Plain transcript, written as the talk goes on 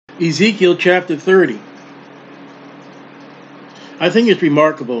Ezekiel chapter 30. I think it's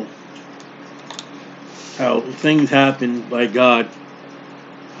remarkable how things happen by God.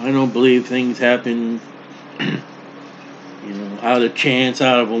 I don't believe things happen, out of chance,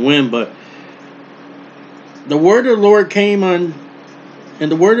 out of a whim, but the word of the Lord came on,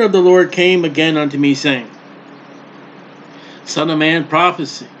 and the word of the Lord came again unto me, saying, Son of man,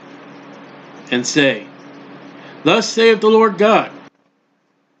 prophesy, and say, Thus saith the Lord God,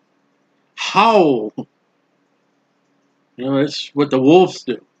 howl. That's what the wolves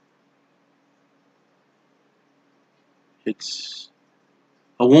do. It's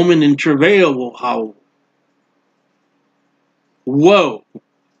a woman in travail will howl. Whoa.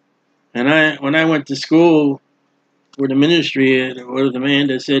 And when I went to school for the ministry, there was a man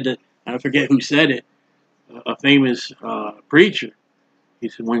that said that, I forget who said it, a famous preacher. He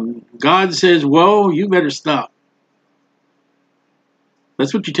said, when God says, whoa, you better stop.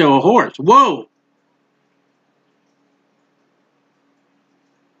 That's what you tell a horse. Whoa.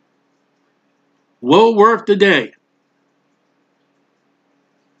 Whoa worth the day.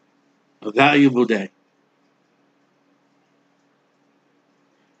 A valuable day.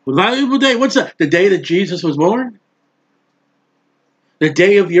 A valuable day. What's that? The day that Jesus was born? The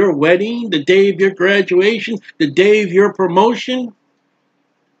day of your wedding? The day of your graduation? The day of your promotion?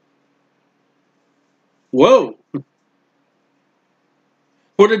 Whoa.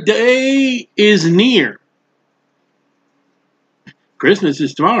 For the day is near. Christmas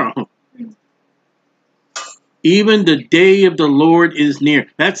is tomorrow. Even the day of the Lord is near.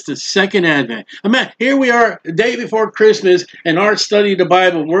 That's the second advent. Here we are, the day before Christmas, and our study of the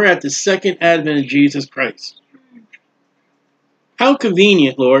Bible, we're at the second advent of Jesus Christ. How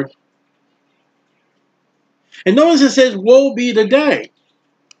convenient, Lord. And notice it says, woe be the day.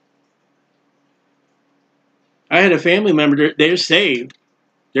 I had a family member, they're saved.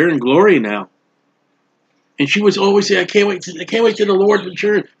 They're in glory now. And she was always saying, I can't wait till the Lord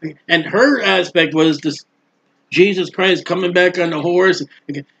returns. And her aspect was this Jesus Christ coming back on the horse.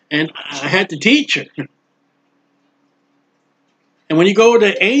 And I had to teach her. And when you go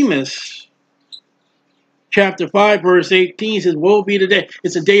to Amos, chapter 5, verse 18, it says, woe be the day.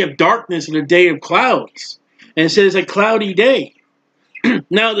 It's a day of darkness and a day of clouds. And it says a cloudy day.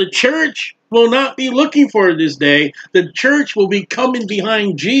 Now the church will not be looking for this day. The church will be coming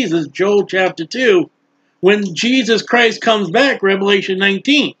behind Jesus, Joel chapter 2, when Jesus Christ comes back, Revelation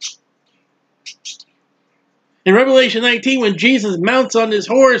 19. In Revelation 19, when Jesus mounts on his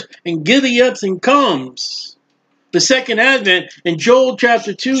horse and giddy-ups and comes, the second advent, and Joel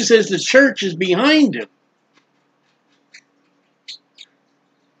chapter 2 says the church is behind him.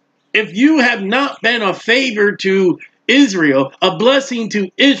 If you have not been a favor to Israel, a blessing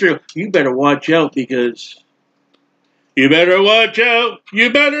to Israel, you better watch out, because you better watch out.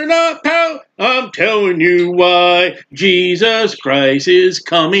 You better not pout. I'm telling you why. Jesus Christ is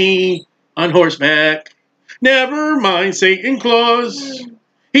coming on horseback. Never mind Satan claws.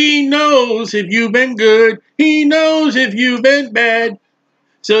 He knows if you've been good. He knows if you've been bad.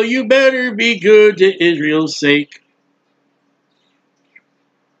 So you better be good to Israel's sake.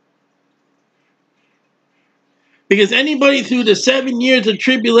 Because anybody through the 7 years of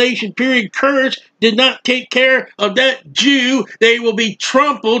tribulation period cursed did not take care of that Jew, they will be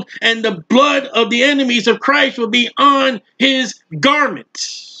trampled, and the blood of the enemies of Christ will be on his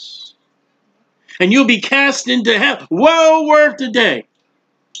garments. And you'll be cast into hell. Woe worth the day.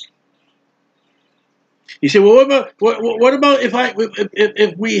 You say, well, what about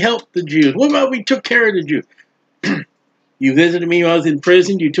if we helped the Jews? What about we took care of the Jews? You visited me when I was in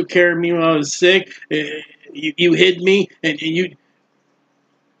prison. You took care of me when I was sick. You hid me, and you,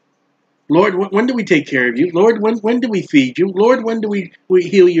 Lord, when do we take care of you? Lord, when do we feed you? Lord, when do we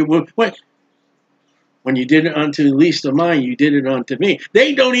heal your wound? When you did it unto the least of mine, you did it unto me.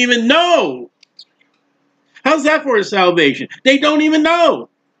 They don't even know. How's that for a salvation? They don't even know.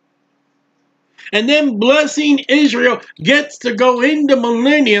 And then blessing Israel gets to go into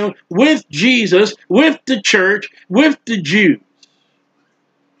millennium with Jesus, with the church, with the Jews.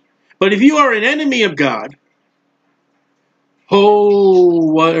 But if you are an enemy of God,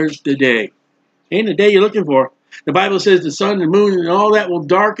 oh, what's the day? Ain't the day you're looking for. The Bible says the sun, the moon, and all that will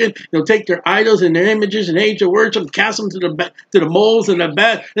darken. They'll take their idols and their images and age of worship, cast them to the moles and the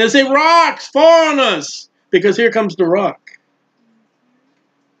bed. And they'll say, rocks, fall on us. Because here comes the rock.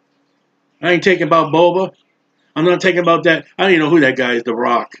 I ain't talking about Boba. I'm not talking about that. I don't even know who that guy is, the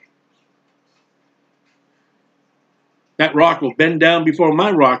rock. That rock will bend down before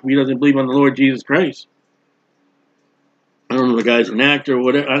my rock if he doesn't believe on the Lord Jesus Christ. I don't know if the guy's an actor or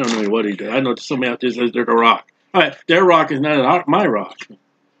whatever. I don't know what he does. I know somebody out there says they're the rock. All right, their rock is not my rock.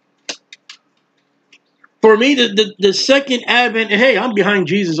 For me, the second advent, hey, I'm behind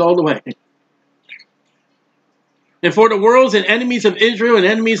Jesus all the way. And for the worlds and enemies of Israel and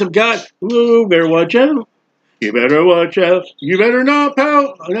enemies of God, ooh, better watch out. You better watch out. You better not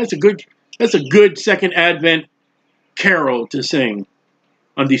pout. Oh, that's a good second advent carol to sing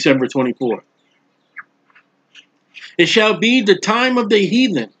on December 24th. It shall be the time of the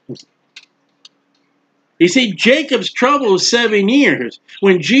heathen. You see, Jacob's trouble is 7 years.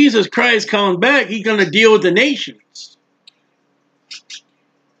 When Jesus Christ comes back, he's going to deal with the nations.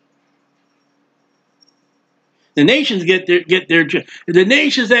 The nations get their the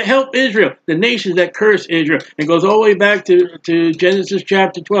nations that help Israel, the nations that curse Israel. It goes all the way back to Genesis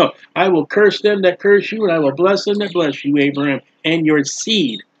chapter 12. I will curse them that curse you, and I will bless them that bless you, Abraham, and your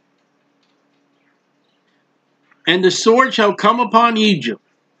seed. And the sword shall come upon Egypt.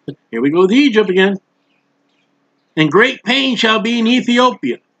 Here we go with Egypt again. And great pain shall be in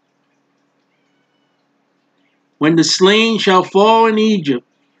Ethiopia. When the slain shall fall in Egypt,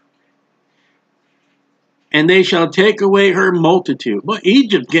 and they shall take away her multitude. But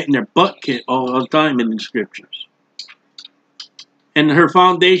Egypt getting their butt kicked all the time in the scriptures. And her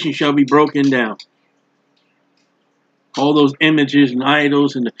foundation shall be broken down. All those images and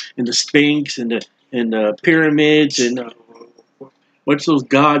idols and the Sphinx and the pyramids and what's those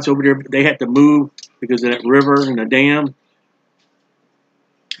gods over there? They had to move because of that river and the dam.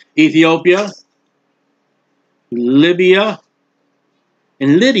 Ethiopia, Libya,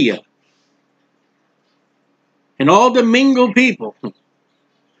 and Lydia. And all the mingled people.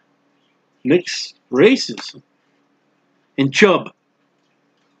 Mixed races. And Chub.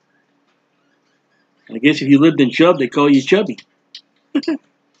 I guess if you lived in Chub, they call you Chubby.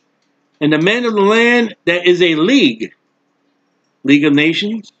 And the men of the land that is a league of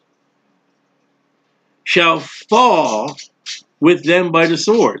nations, shall fall with them by the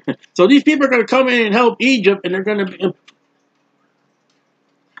sword. So these people are going to come in and help Egypt, and they're going to,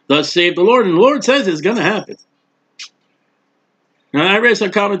 thus save the Lord. And the Lord says it's going to happen. Now, I read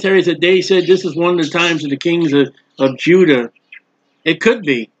some commentaries that they said this is one of the times of the kings of Judah. It could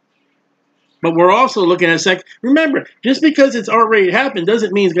be. But we're also looking at remember, just because it's already happened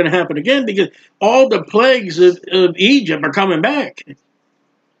doesn't mean it's going to happen again, because all the plagues of Egypt are coming back. If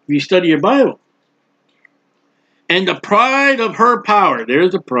you study your Bible. And the pride of her power.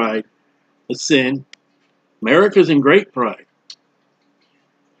 There's the pride. The sin. America's in great pride.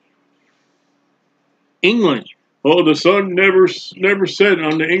 England. Oh, the sun never set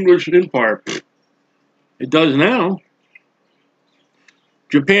on the English Empire. It does now.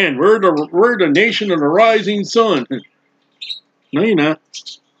 Japan, we're the nation of the rising sun. No, you're not.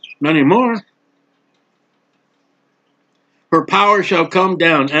 Not anymore. Her power shall come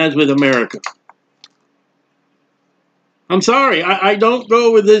down as with America. I'm sorry, I don't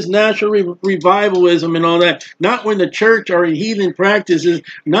go with this national revivalism and all that. Not when the church are in heathen practices.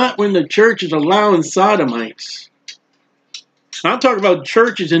 Not when the church is allowing sodomites. I'm talking about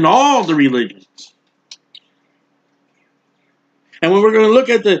churches in all the religions. And when we're going to look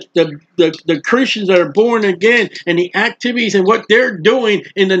at the Christians that are born again and the activities and what they're doing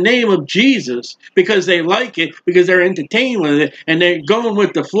in the name of Jesus because they like it, because they're entertained with it, and they're going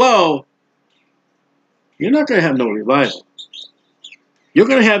with the flow, you're not going to have no revival. You're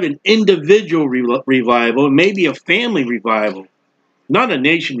going to have an individual revival, maybe a family revival, not a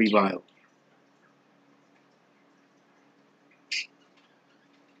nation revival.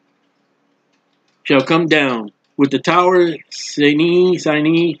 Shall come down. With the tower,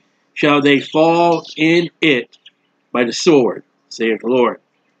 Sinai, shall they fall in it by the sword, saith the Lord.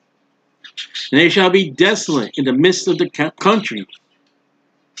 And they shall be desolate in the midst of the countries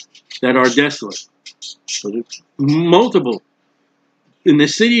that are desolate. So there's multiple. And the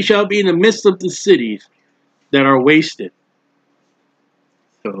city shall be in the midst of the cities that are wasted.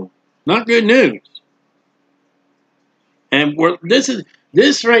 So, not good news. And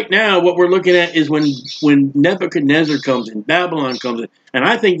this right now, what we're looking at is when Nebuchadnezzar comes in, Babylon comes in. And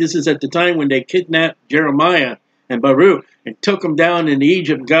I think this is at the time when they kidnapped Jeremiah and Baruch and took them down into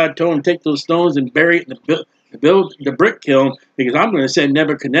Egypt. God told them, take those stones and bury it in the brick kiln, because I'm going to send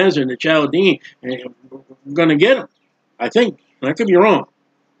Nebuchadnezzar and the Chaldean, and we're going to get them. I think. And I could be wrong.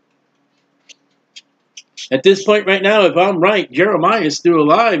 At this point right now, if I'm right, Jeremiah is still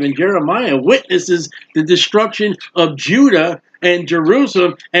alive, and Jeremiah witnesses the destruction of Judah and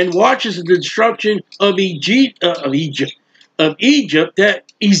Jerusalem and watches the destruction of Egypt that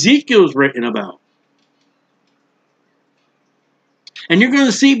Ezekiel's written about. And you're going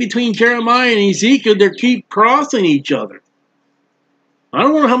to see between Jeremiah and Ezekiel, they keep crossing each other. I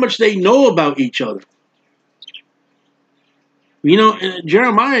don't know how much they know about each other. You know,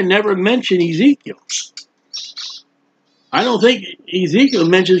 Jeremiah never mentioned Ezekiel. I don't think Ezekiel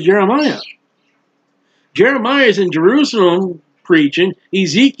mentions Jeremiah. Jeremiah is in Jerusalem preaching.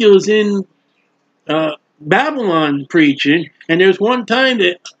 Ezekiel's in Babylon preaching. And there's one time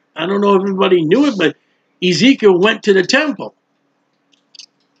that, I don't know if everybody knew it, but Ezekiel went to the temple.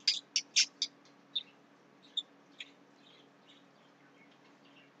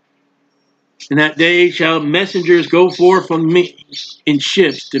 In that day shall messengers go forth from me in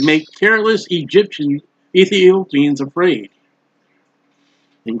ships to make careless Ethiopians afraid.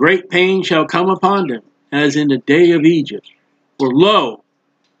 And great pain shall come upon them, as in the day of Egypt. For lo,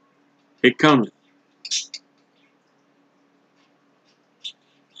 it cometh.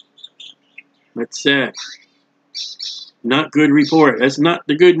 That's sad. Not good report. That's not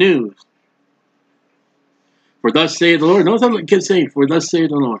the good news. For thus saith the Lord. Notice what it keeps saying. For thus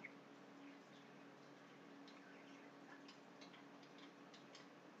saith the Lord.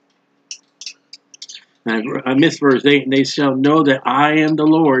 I missed verse 8. And they shall know that I am the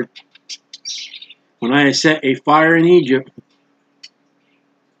Lord, when I have set a fire in Egypt.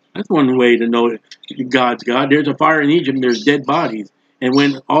 That's one way to know that God's God. There's a fire in Egypt and there's dead bodies. And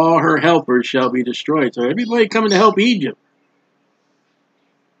when all her helpers shall be destroyed. So everybody coming to help Egypt.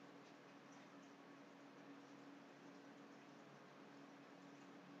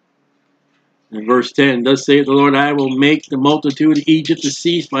 In verse 10, thus saith the Lord, I will make the multitude of Egypt to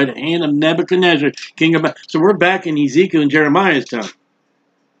cease by the hand of Nebuchadnezzar, king of Babylon. So we're back in Ezekiel and Jeremiah's time.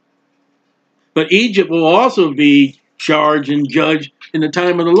 But Egypt will also be charged and judged in the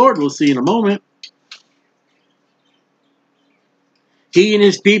time of the Lord. We'll see in a moment. He and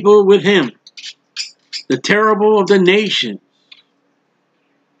his people with him, the terrible of the nation,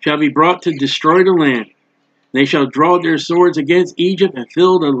 shall be brought to destroy the land. They shall draw their swords against Egypt and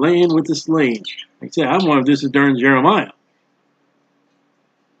fill the land with the slain. Like I said, I wonder if this is during Jeremiah.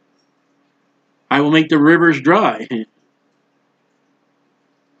 I will make the rivers dry.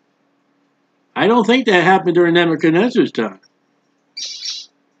 I don't think that happened during Nebuchadnezzar's time.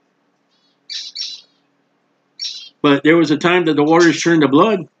 But there was a time that the waters turned to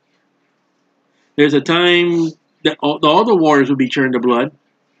blood. There's a time that all the waters will be turned to blood.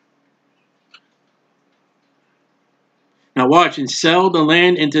 Now watch, and sell the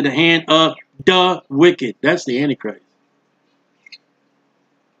land into the hand of the wicked. That's the Antichrist.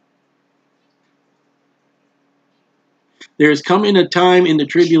 There is coming a time in the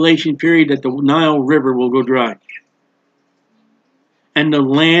tribulation period that the Nile River will go dry. And the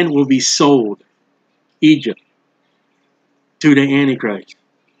land will be sold, Egypt, to the Antichrist.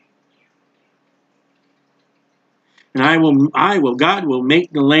 And God will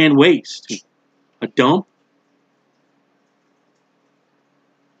make the land waste. A dump.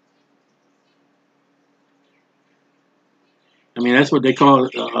 I mean, that's what they call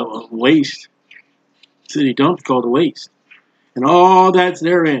a waste. City dump called a waste. And all that's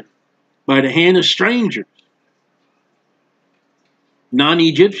therein by the hand of strangers,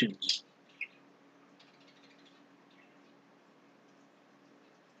 non-Egyptians.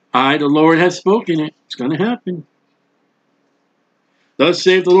 I, the Lord, have spoken it. It's going to happen. Thus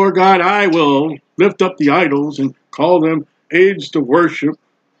saith the Lord God, I will lift up the idols and call them aids to worship.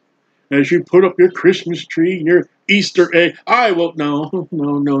 As you put up your Christmas tree and your Easter egg, I will, no.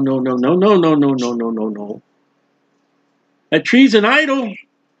 That tree's an idol.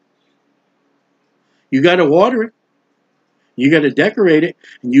 You got to water it. You got to decorate it.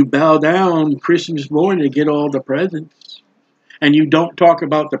 And you bow down Christmas morning to get all the presents. And you don't talk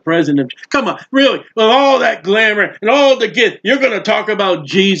about the present. Come on, really? With all that glamour and all the gift, you're going to talk about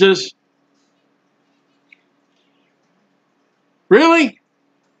Jesus? Really?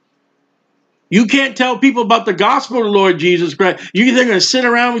 You can't tell people about the gospel of the Lord Jesus Christ. You think they're going to sit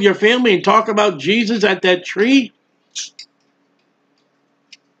around with your family and talk about Jesus at that tree?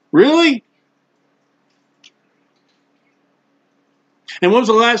 Really? And when was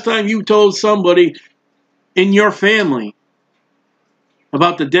the last time you told somebody in your family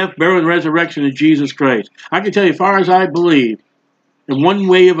about the death, burial, and resurrection of Jesus Christ? I can tell you, as far as I believe, in one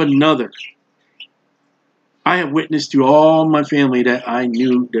way or another, I have witnessed to all my family that I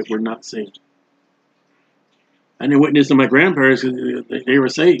knew that were not saved. I didn't witness to my grandparents because they were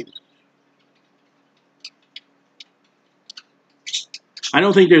saved. I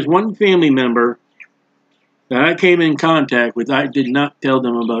don't think there's one family member that I came in contact with I did not tell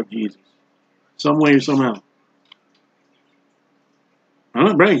them about Jesus, some way or somehow. I'm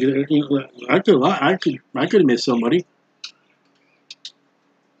not bragging. I could have missed somebody.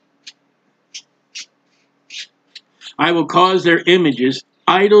 I will cause their images,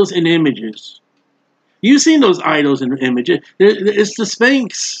 idols and images. You've seen those idols and images. It's the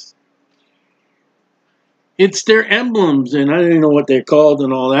Sphinx. It's their emblems, and I don't even know what they're called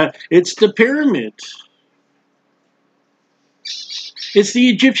and all that. It's the pyramids. It's the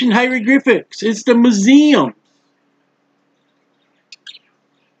Egyptian hieroglyphics. It's the museum.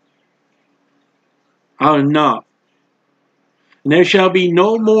 Enough. And there shall be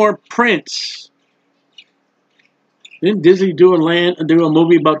no more prince. Didn't Disney do a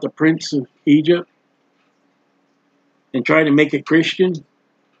movie about the Prince of Egypt and try to make it Christian?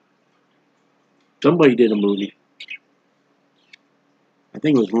 Somebody did a movie. I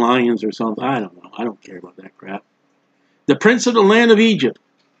think it was Lions or something. I don't know. I don't care about that crap. The Prince of the land of Egypt.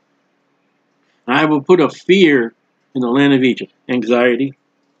 I will put a fear in the land of Egypt. Anxiety.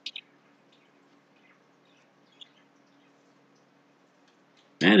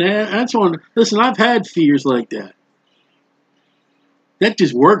 And that's one. Listen, I've had fears like that. That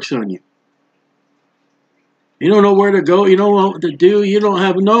just works on you. You don't know where to go. You don't know what to do. You don't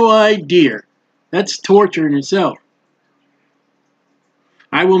have no idea. That's torture in itself.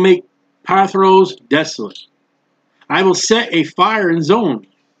 I will make Pathros desolate. I will set a fire in Zone.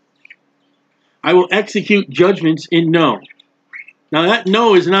 I will execute judgments in No. Now that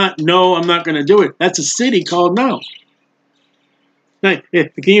No is not no, I'm not going to do it. That's a city called No. Now,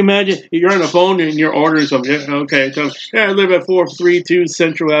 can you imagine? You're on the phone and you're ordering something. Okay, so yeah, I live at 432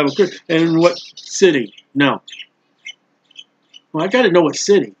 Central Avenue. And what city? No. Well, I got to know what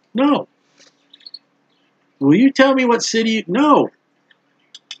city. No. Will you tell me what city? No.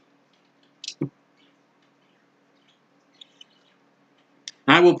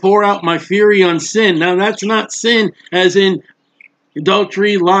 I will pour out my fury on sin. Now, that's not sin as in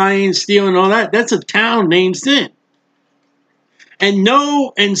adultery, lying, stealing, all that. That's a town named Sin. And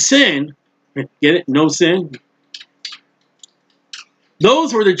No and Sin, get it? No sin.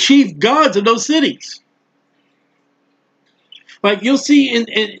 Those were the chief gods of those cities. Like you'll see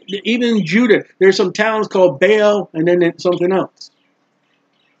even in Judah, there's some towns called Baal and then something else.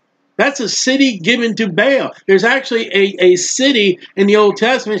 That's a city given to Baal. There's actually a city in the Old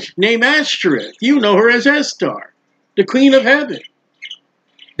Testament named Ashtoreth. You know her as Estar, the Queen of Heaven.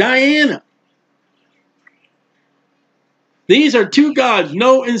 Diana. These are two gods,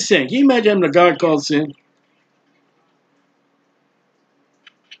 No and Sin. Can you imagine having a god called Sin?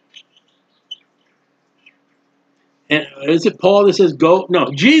 And is it Paul that says go?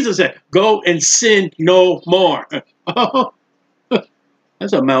 No, Jesus said, go and sin no more. Oh,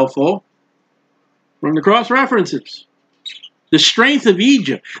 that's a mouthful. From the cross references. The strength of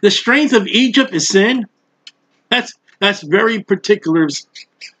Egypt. The strength of Egypt is sin. That's very particular.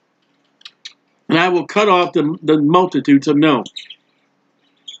 And I will cut off the multitudes of No.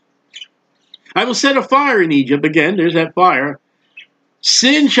 I will set a fire in Egypt. Again, there's that fire.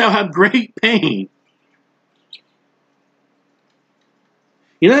 Sin shall have great pain.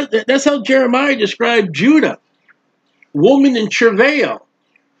 You know, that's how Jeremiah described Judah. Woman in travail.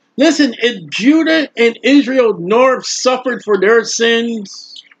 Listen, if Judah and Israel north suffered for their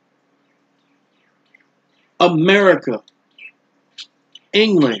sins, America,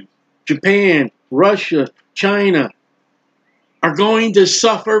 England, Japan, Russia, China are going to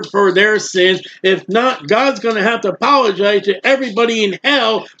suffer for their sins. If not, God's going to have to apologize to everybody in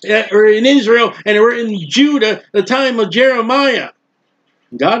hell or in Israel and or in Judah the time of Jeremiah.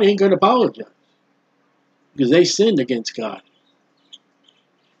 God ain't going to apologize because they sinned against God.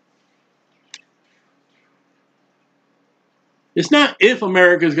 It's not if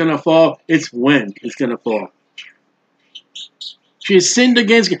America is going to fall, it's when it's going to fall. She has sinned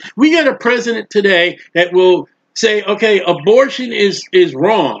against God. We got a president today that will say, okay, abortion is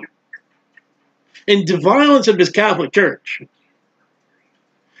wrong. And the violence of his Catholic Church.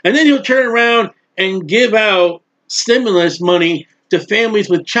 And then he'll turn around and give out stimulus money to families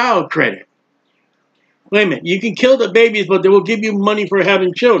with child credit. Wait a minute, you can kill the babies, but they will give you money for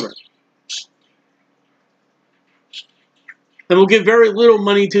having children. And we'll give very little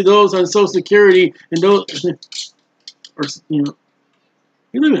money to those on Social Security and those, or, you know,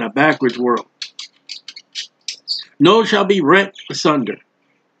 we live in a backwards world. No shall be rent asunder,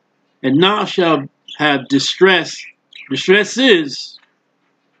 and now shall have distress. Distress is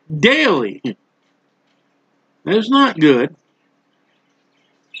daily. That is not good.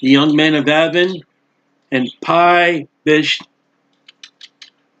 The young men of Avon and Pi Bish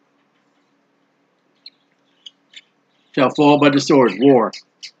shall fall by the sword, war.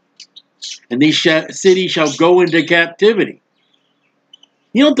 And these cities shall go into captivity.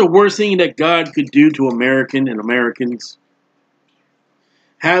 You know what the worst thing that God could do to Americans?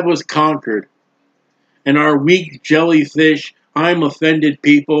 Have us conquered. And our weak jellyfish, I'm offended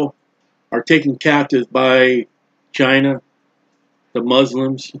people are taken captive by China, the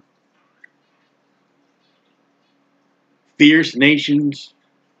Muslims. fierce nations.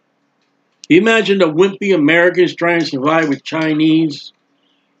 Can you imagine the wimpy Americans trying to survive with Chinese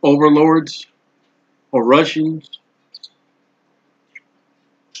overlords or Russians?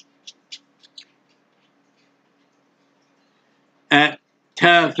 At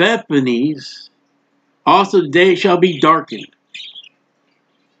Taphanes, also the day shall be darkened.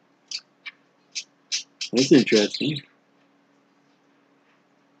 That's interesting.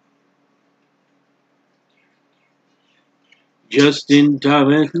 Just in time,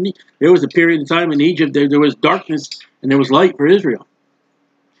 there was a period of time in Egypt there was darkness and there was light for Israel.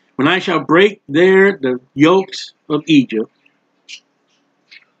 When I shall break there the yokes of Egypt,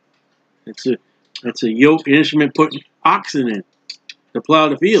 it's a yoke instrument putting oxen in to plow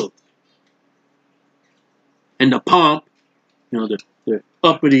the field. And the pomp, the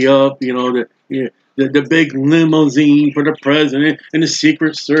uppity up, the big limousine for the president and the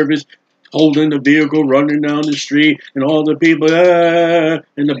Secret Service holding the vehicle, running down the street, and all the people, and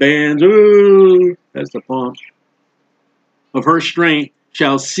the bands, ooh, that's the pomp. Of her strength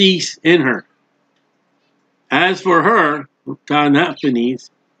shall cease in her. As for her, Tanaphanes,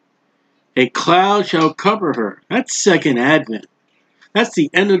 a cloud shall cover her. That's second advent. That's the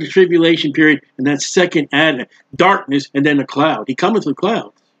end of the tribulation period, and that's second advent. Darkness, and then a cloud. He cometh with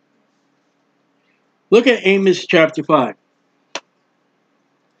clouds. Look at Amos chapter 5.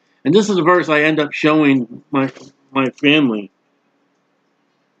 And this is the verse I end up showing my family.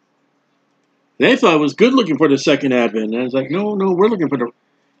 They thought it was good looking for the second advent. And I was like, no, we're looking for the...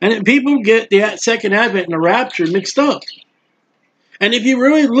 And then people get the second advent and the rapture mixed up. And if you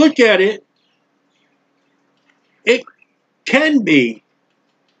really look at it, it can be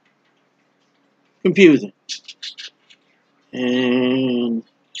confusing. And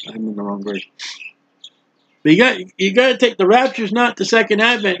I'm in the wrong verse. But you got to take the rapture is not the second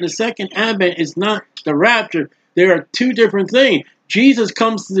advent. And the second advent is not the rapture. There are two different things. Jesus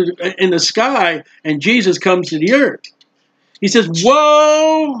comes in the sky, and Jesus comes to the earth. He says,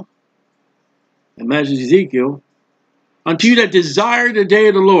 "Woe!" Imagine Ezekiel. Unto you that desire the day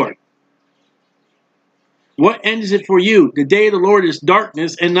of the Lord. What ends it for you? The day of the Lord is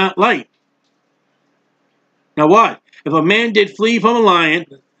darkness and not light. Now what? If a man did flee from a lion,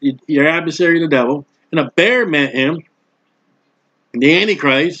 your adversary the devil, and a bear met him, the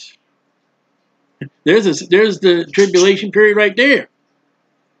Antichrist, there's the tribulation period right there.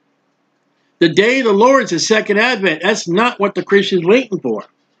 The day of the Lord is the second advent. That's not what the Christian's waiting for.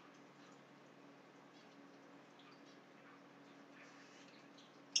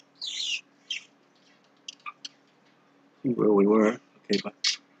 Where we were. Okay, bye.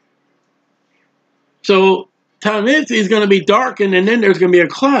 So Tammuz is going to be darkened, and then there's going to be a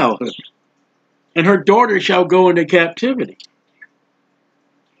cloud. And her daughter shall go into captivity.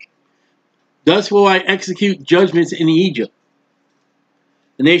 Thus will I execute judgments in Egypt,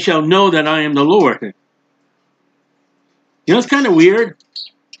 and they shall know that I am the Lord. You know, it's kind of weird.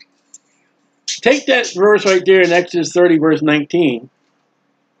 Take that verse right there in Exodus 30, verse 19.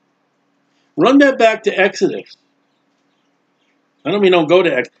 Run that back to Exodus. I don't mean don't go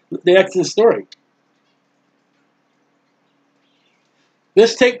to the Exodus story.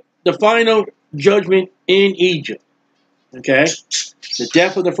 Let's take the final judgment in Egypt. Okay? The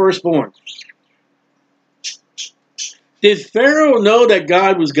death of the firstborn. Did Pharaoh know that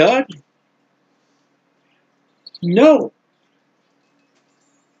God was God? No.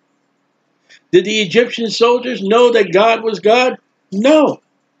 Did the Egyptian soldiers know that God was God? No.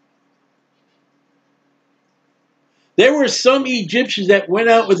 There were some Egyptians that went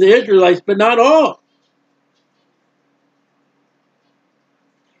out with the Israelites, but not all.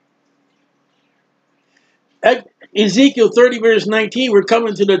 At Ezekiel 30, verse 19, we're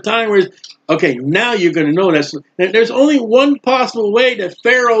coming to the time where, okay, now you're going to know that there's only one possible way that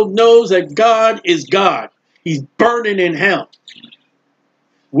Pharaoh knows that God is God. He's burning in hell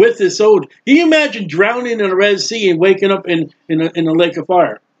with his soldiers. Can you imagine drowning in the Red Sea and waking up in a lake of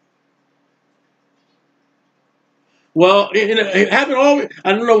fire? Well, it happened all.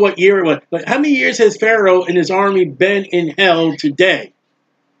 I don't know what year it was, but how many years has Pharaoh and his army been in hell today?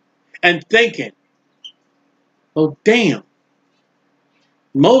 And thinking, oh, damn,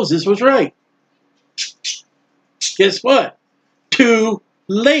 Moses was right. Guess what? Too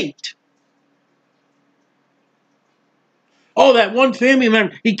late. Oh, that one family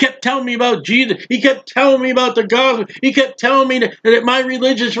member, he kept telling me about Jesus. He kept telling me about the gospel. He kept telling me that my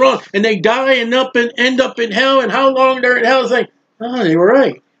religion's wrong. And they die and end up in hell. And how long they're in hell? It's like, oh, they were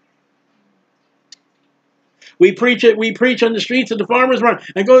right. We preach it. We preach on the streets of the farmers' market.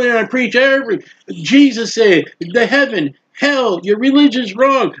 I go there and I preach Jesus said, the heaven, hell, your religion's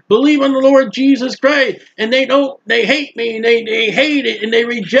wrong. Believe on the Lord Jesus Christ. And they hate me, and they hate it, and they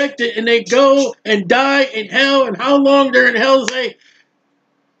reject it, and they go and die in hell. And how long they're in hell, say,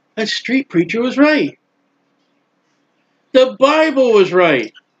 that street preacher was right. The Bible was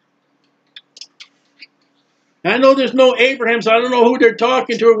right. I know there's no Abraham, so I don't know who they're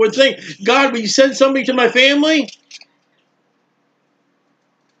talking to or would think, God, will you send somebody to my family?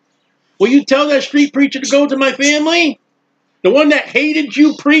 Will you tell that street preacher to go to my family? The one that hated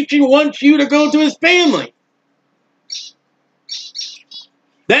you preaching wants you to go to his family.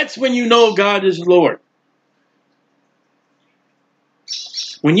 That's when you know God is Lord.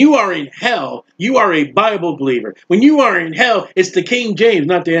 When you are in hell, you are a Bible believer. When you are in hell, it's the King James,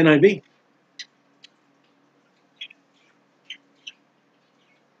 not the NIV.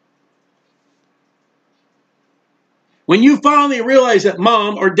 When you finally realize that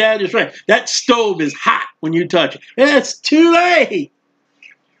mom or dad is right, that stove is hot when you touch it. It's too late.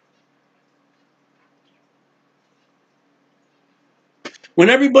 When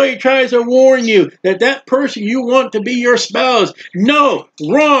everybody tries to warn you that that person you want to be your spouse, no,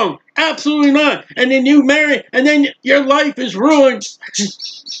 wrong, absolutely not. And then you marry, and then your life is ruined.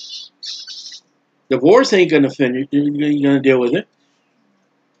 Divorce ain't going to finish. You're going to deal with it.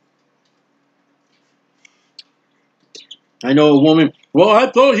 I know a woman, well, I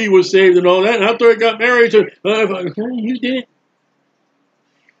thought he was saved and all that, and after I got married to, you didn't.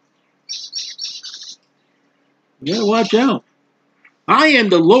 You gotta watch out. I am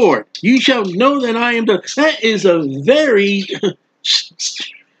the Lord. You shall know that I am the. That is a very,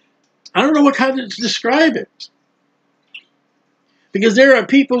 I don't know what kind to describe it. Because there are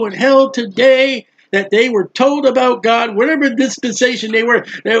people in hell today that they were told about God, whatever dispensation they were.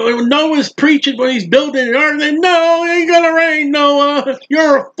 When Noah's preaching when he's building an ark, they no, it ain't gonna rain, Noah.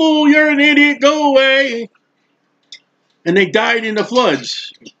 You're a fool. You're an idiot. Go away. And they died in the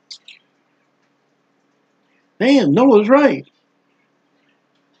floods. Damn, Noah's right.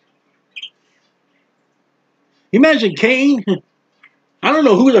 Imagine Cain. I don't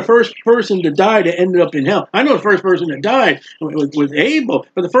know who the first person to die that ended up in hell. I know the first person that died was Abel,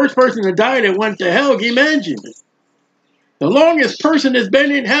 but the first person that died that went to hell, can you imagine? The longest person that's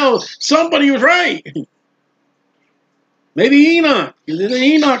been in hell, somebody was right. Maybe Enoch, because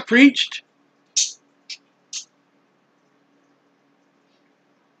Enoch preached.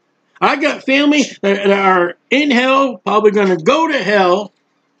 I got family that are in hell, probably going to go to hell.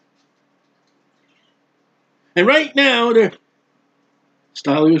 And right now,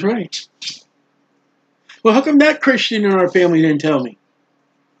 Stiley was right. Well, how come that Christian in our family didn't tell me?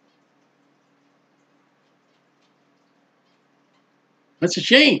 That's a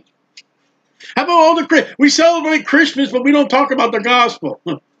shame. How about all the we celebrate Christmas, but we don't talk about the gospel?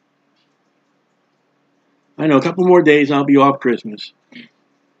 I know, a couple more days, I'll be off Christmas.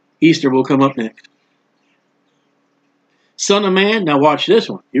 Easter will come up next. Son of Man, now watch this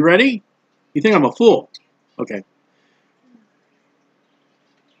one. You ready? You think I'm a fool? Okay.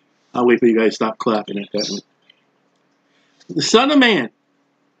 I'll wait for you guys to stop clapping at that one. The Son of Man.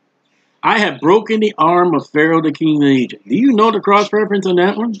 I have broken the arm of Pharaoh, the king of Egypt. Do you know the cross reference on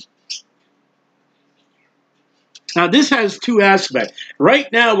that one? Now, this has two aspects.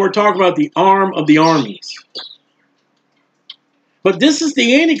 Right now, we're talking about the arm of the armies. But this is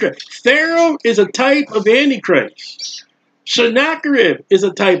the Antichrist. Pharaoh is a type of Antichrist. Sennacherib is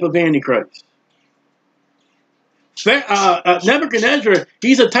a type of Antichrist. Nebuchadnezzar,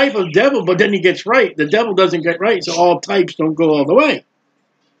 he's a type of devil, but then he gets right. The devil doesn't get right, so all types don't go all the way.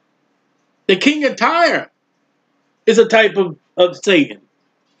 The king of Tyre is a type of Satan.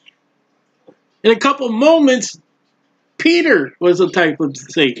 In a couple moments, Peter was a type of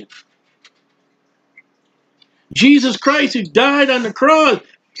Satan. Jesus Christ, who died on the cross,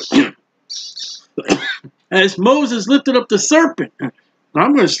 as Moses lifted up the serpent. Now,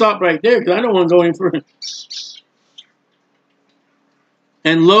 I'm going to stop right there because I don't want to go any further.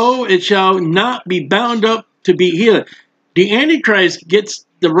 And lo, it shall not be bound up to be healed. The Antichrist gets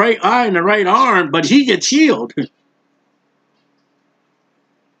the right eye and the right arm, but he gets healed.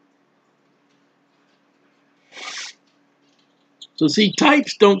 So see,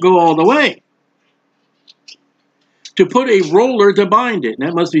 types don't go all the way. To put a roller to bind it. And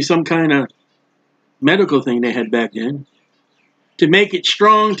that must be some kind of medical thing they had back then. To make it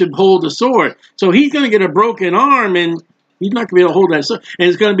strong to hold the sword. So he's going to get a broken arm and he's not going to be able to hold that sword. And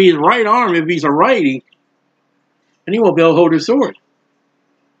it's going to be his right arm if he's a righty. And he won't be able to hold his sword.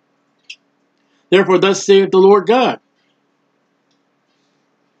 Therefore, thus saith the Lord God.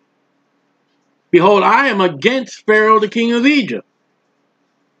 Behold, I am against Pharaoh, the king of Egypt.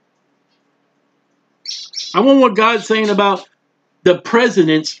 I want what God's saying about the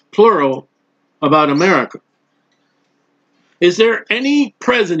presidents, plural, about America. Is there any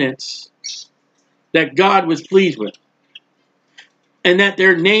presidents that God was pleased with and that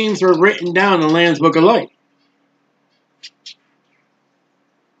their names are written down in the Lamb's Book of Life?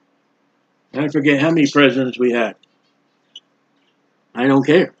 I forget how many presidents we had. I don't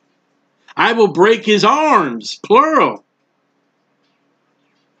care. I will break his arms, plural.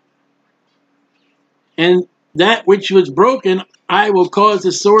 And that which was broken, I will cause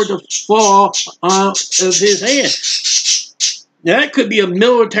the sword to fall out of his hand. Now, that could be a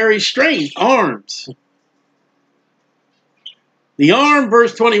military strength, arms. The arm,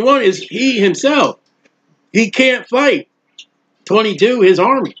 verse 21, is he himself. He can't fight. 22, his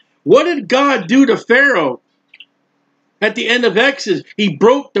army. What did God do to Pharaoh at the end of Exodus? He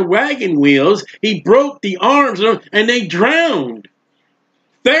broke the wagon wheels. He broke the arms, and they drowned.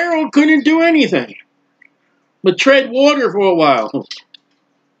 Pharaoh couldn't do anything but tread water for a while.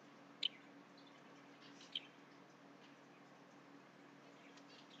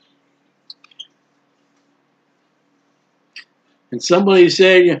 And somebody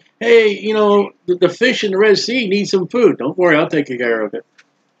said, hey, you know, the fish in the Red Sea need some food. Don't worry, I'll take care of it.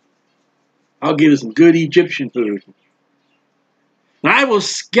 I'll give you some good Egyptian food. And I will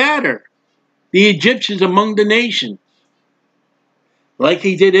scatter the Egyptians among the nations, like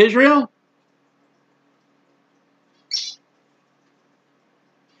he did Israel.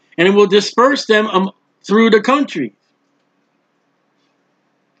 And it will disperse them through the country.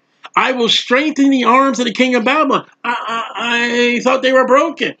 I will strengthen the arms of the king of Babylon. I thought they were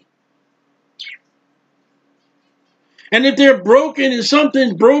broken. And if they're broken, it's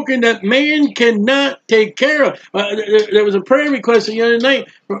something broken that man cannot take care of. There was a prayer request the other night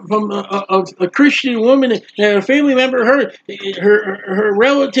from a Christian woman, and a family member, her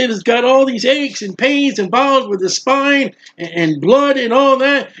relatives got all these aches and pains involved with the spine and blood and all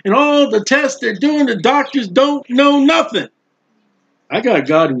that, and all the tests they're doing, the doctors don't know nothing. I got a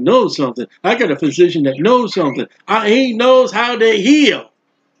God who knows something. I got a physician that knows something. He knows how to heal.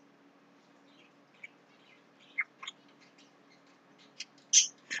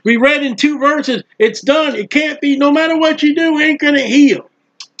 We read in 2 verses, it's done. It can't be, no matter what you do, it ain't going to heal.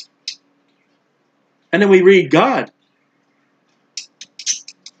 And then we read God.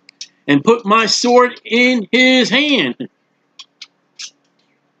 And put my sword in his hand.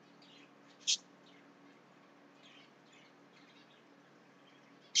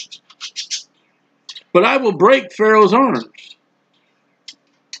 But I will break Pharaoh's arms.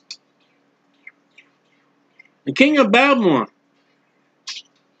 The king of Babylon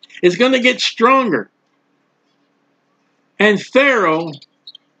is going to get stronger. And Pharaoh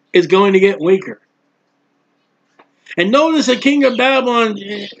is going to get weaker. And notice the king of Babylon,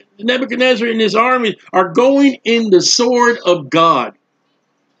 Nebuchadnezzar and his army are going in the sword of God.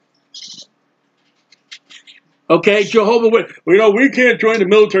 Okay, Jehovah, we can't join the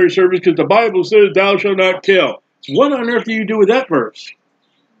military service because the Bible says thou shalt not kill. What on earth do you do with that verse?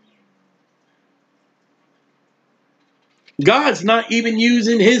 God's not even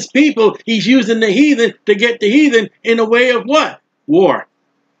using his people. He's using the heathen to get the heathen in a way of what? War.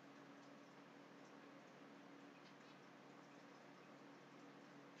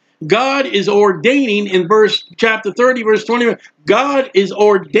 God is ordaining in chapter 30, verse 21. God is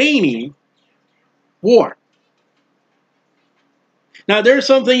ordaining war. Now, there are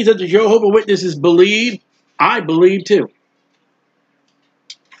some things that the Jehovah Witnesses believe. I believe too.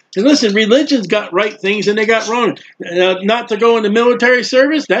 And listen, religion's got right things and they got wrong. Not to go in the military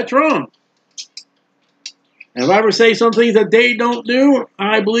service, that's wrong. And if I ever say some things that they don't do,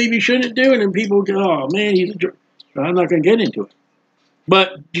 I believe you shouldn't do. And then people go, oh man, he's a jerk. I'm not going to get into it.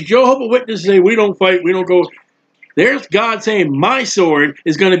 But the Jehovah Witnesses say, we don't fight, we don't go. There's God saying, my sword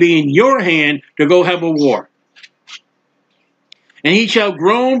is going to be in your hand to go have a war. And he shall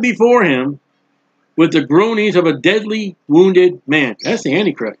groan before him with the groanings of a deadly wounded man. That's the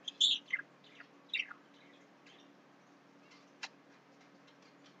Antichrist.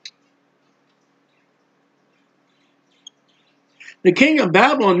 The king of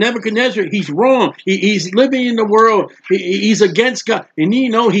Babylon, Nebuchadnezzar, he's wrong. He's living in the world. He's against God. And you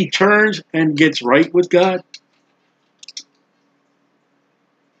know he turns and gets right with God.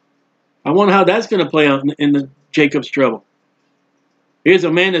 I wonder how that's going to play out in the Jacob's trouble. Here's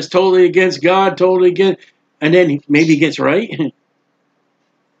a man that's totally against God, totally against, and then maybe he gets right.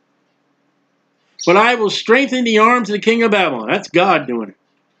 But I will strengthen the arms of the king of Babylon. That's God doing it.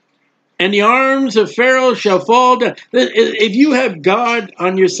 And the arms of Pharaoh shall fall down. If you have God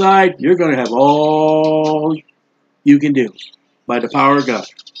on your side, you're going to have all you can do by the power of God.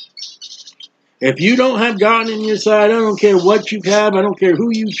 If you don't have God in your side, I don't care what you have. I don't care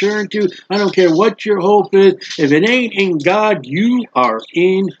who you turn to. I don't care what your hope is. If it ain't in God, you are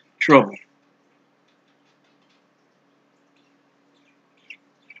in trouble.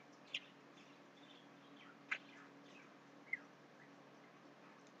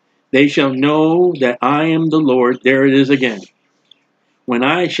 They shall know that I am the Lord. There it is again. When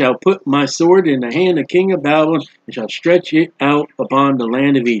I shall put my sword in the hand of King of Babylon and shall stretch it out upon the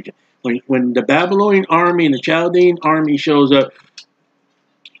land of Egypt. When the Babylonian army and the Chaldean army shows up,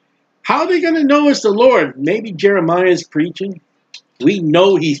 how are they going to know it's the Lord? Maybe Jeremiah is preaching. We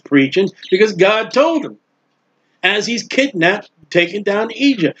know he's preaching because God told him as he's kidnapped, taken down to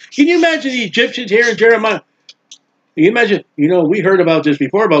Egypt. Can you imagine the Egyptians here in Jeremiah? Can you imagine, we heard about this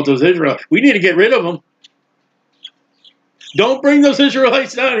before about those Israelites. We need to get rid of them. Don't bring those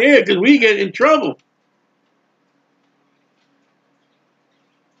Israelites down here because we get in trouble.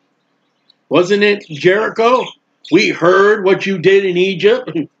 Wasn't it Jericho? We heard what you did in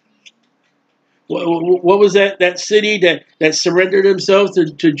Egypt. What was that city that surrendered themselves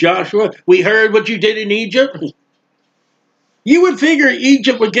to Joshua? We heard what you did in Egypt. You would figure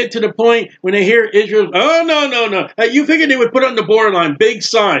Egypt would get to the point when they hear Israel, oh, no. You figure they would put on the borderline, big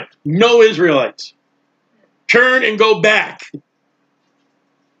sign, no Israelites. Turn and go back.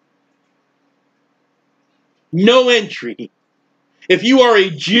 No entry. If you are a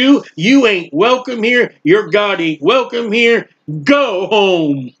Jew, you ain't welcome here. Your God ain't welcome here. Go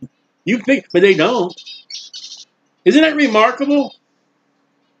home. You think, but they don't. Isn't that remarkable?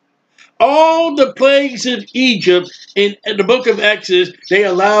 All the plagues of Egypt in the book of Exodus, they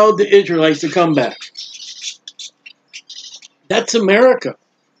allowed the Israelites to come back. That's America.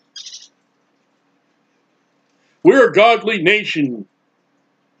 We're a godly nation.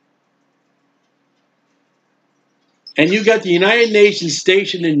 And you got the United Nations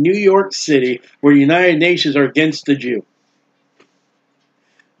stationed in New York City, where the United Nations are against the Jew.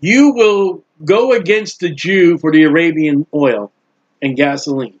 You will go against the Jew for the Arabian oil and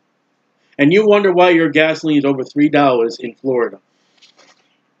gasoline. And you wonder why your gasoline is over $3 in Florida.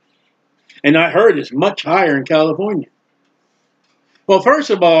 And I heard it's much higher in California. Well, first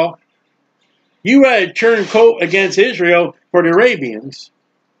of all, you had turned coat against Israel for the Arabians.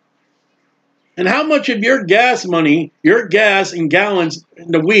 And how much of your gas money, your gas in gallons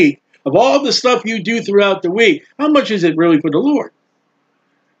in the week, of all the stuff you do throughout the week, how much is it really for the Lord?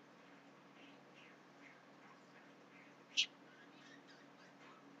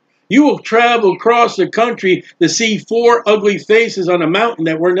 You will travel across the country to see 4 ugly faces on a mountain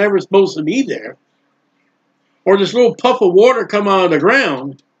that were never supposed to be there. Or this little puff of water come out of the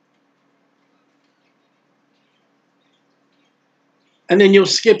ground. And then you'll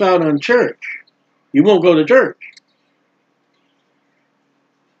skip out on church. You won't go to church.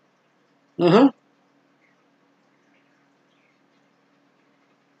 Your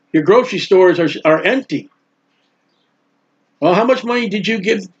grocery stores are empty. Well, how much money did you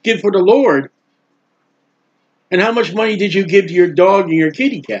give for the Lord? And how much money did you give to your dog and your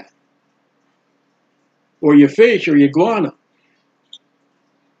kitty cat? Or your fish or your iguana?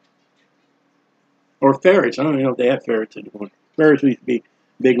 Or ferrets. I don't even know if they have ferrets anymore. Ferrets used to be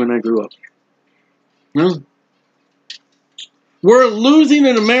big when I grew up. No? We're losing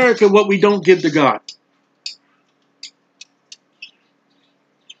in America what we don't give to God.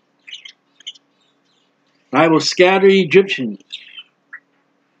 I will scatter Egyptians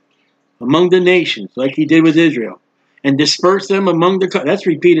among the nations, like he did with Israel, and disperse them among the... That's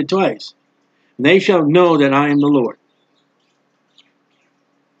repeated twice. And they shall know that I am the Lord.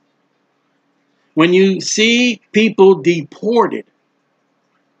 When you see people deported,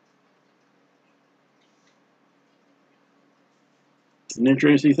 it's an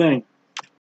interesting thing.